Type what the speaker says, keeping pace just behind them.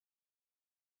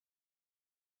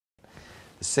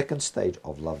The second stage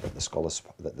of love that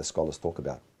the scholars talk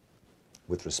about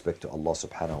with respect to Allah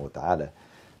subhanahu wa ta'ala,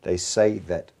 they say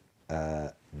that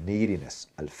neediness,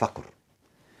 al-faqr,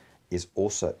 is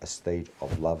also a stage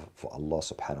of love for Allah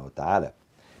subhanahu wa ta'ala.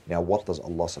 Now, what does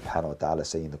Allah subhanahu wa ta'ala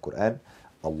say in the Quran?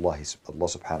 Allah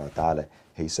subhanahu wa ta'ala,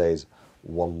 He says,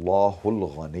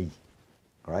 Wallahul ghani.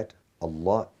 Right?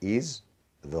 Allah is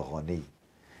the ghani.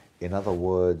 In other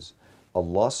words,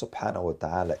 Allah subhanahu wa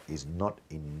ta'ala is not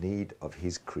in need of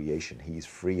His creation. He is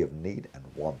free of need and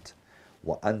want.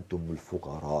 وَأَنْتُمُ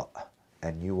الْفُقَرَاء.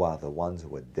 And you are the ones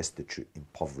who are destitute,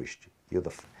 impoverished. You're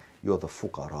the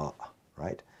fuqara,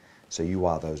 right? So you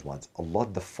are those ones. Allah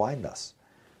defined us.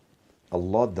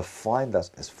 Allah defined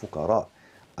us as fuqara.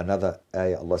 Another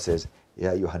ayah, Allah says,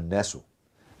 Ya ayyuhan nasu,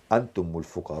 antumul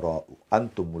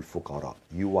fuqara.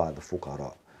 You are the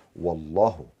fuqara.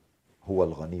 Wallahu huwa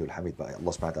al-ghaniyul hamid. But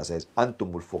Allah subhanahu wa ta'ala says,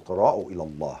 antumul fuqara'u ila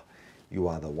Allah. You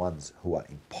are the ones who are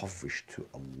impoverished to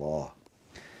Allah.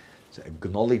 So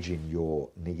acknowledging your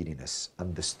neediness,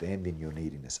 understanding your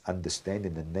neediness,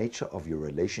 understanding the nature of your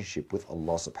relationship with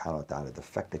Allah subhanahu wa ta'ala, the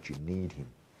fact that you need Him,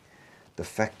 the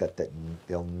fact that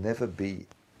there'll never be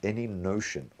any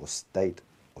notion or state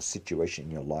or situation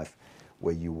in your life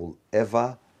where you will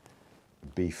ever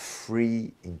be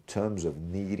free in terms of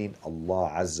needing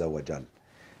Allah Azza wa Jal.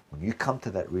 When you come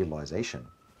to that realization,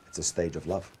 it's a stage of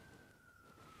love.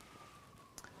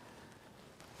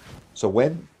 So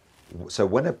when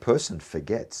a person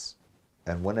forgets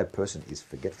and when a person is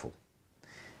forgetful,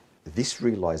 this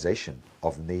realization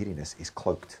of neediness is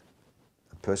cloaked.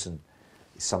 A person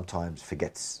sometimes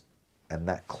forgets, and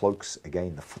that cloaks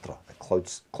again the fitrah, it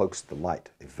cloaks the light,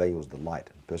 it veils the light,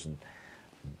 and the person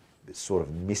sort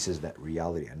of misses that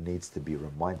reality and needs to be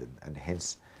reminded, and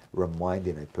hence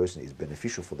reminding a person is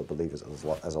beneficial for the believers, as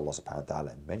Allah subhanahu wa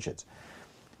ta'ala mentions.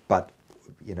 But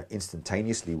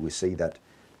instantaneously we see that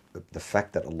the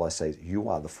fact that Allah says, you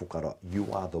are the fuqara, you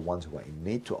are the ones who are in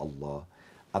need to Allah,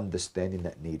 understanding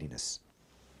that neediness.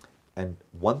 And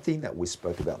one thing that we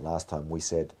spoke about last time, we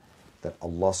said that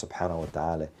Allah subhanahu wa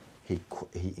ta'ala, He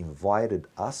invited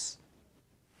us,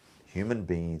 human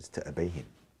beings, to obey Him.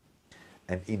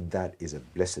 And in that is a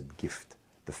blessed gift.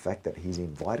 The fact that He's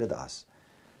invited us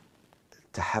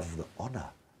to have the honor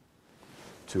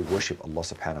to worship Allah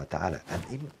subhanahu wa ta'ala.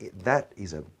 And that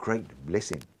is a great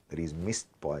blessing that is missed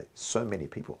by so many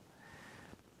people.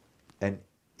 And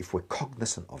if we're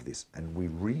cognizant of this and we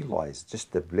realize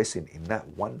just the blessing in that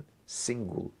one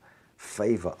single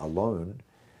favor alone,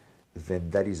 then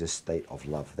that is a state of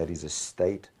love. That is a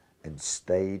state and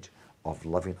stage of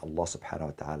loving Allah subhanahu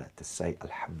wa ta'ala, to say,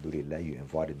 Alhamdulillah, you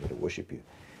invited me to worship you.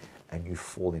 And you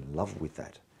fall in love with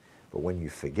that. But when you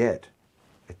forget,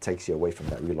 it takes you away from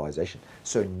that realization.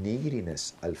 So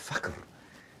neediness, al-faqr,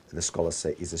 the scholars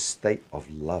say, is a state of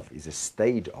love, is a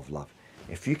stage of love.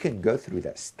 If you can go through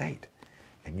that state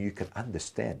and you can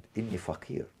understand, inni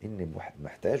faqir, inni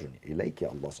muhtajun ilayki,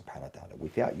 Allah subhanahu wa ta'ala,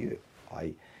 without you,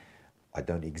 I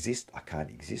don't exist, I can't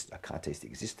taste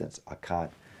existence, I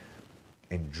can't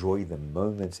enjoy the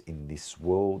moments in this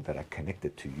world that are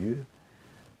connected to you.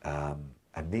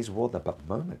 And these worlds are but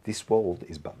moments. This world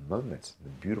is but moments. The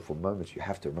beautiful moments, you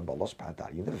have to remember Allah subhanahu wa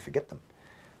ta'ala. You never forget them,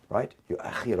 right? Your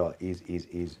akhirah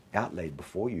is outlaid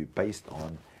before you based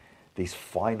on these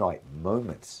finite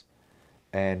moments.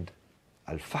 And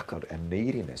al-faqr and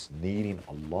neediness, needing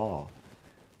Allah,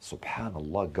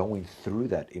 subhanallah, going through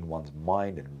that in one's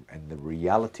mind and the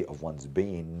reality of one's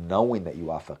being, knowing that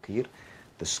you are faqir,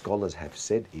 the scholars have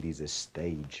said it is a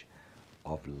stage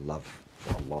of love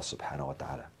for Allah subhanahu wa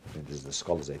ta'ala. And this is the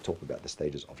scholars, they talk about the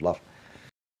stages of love.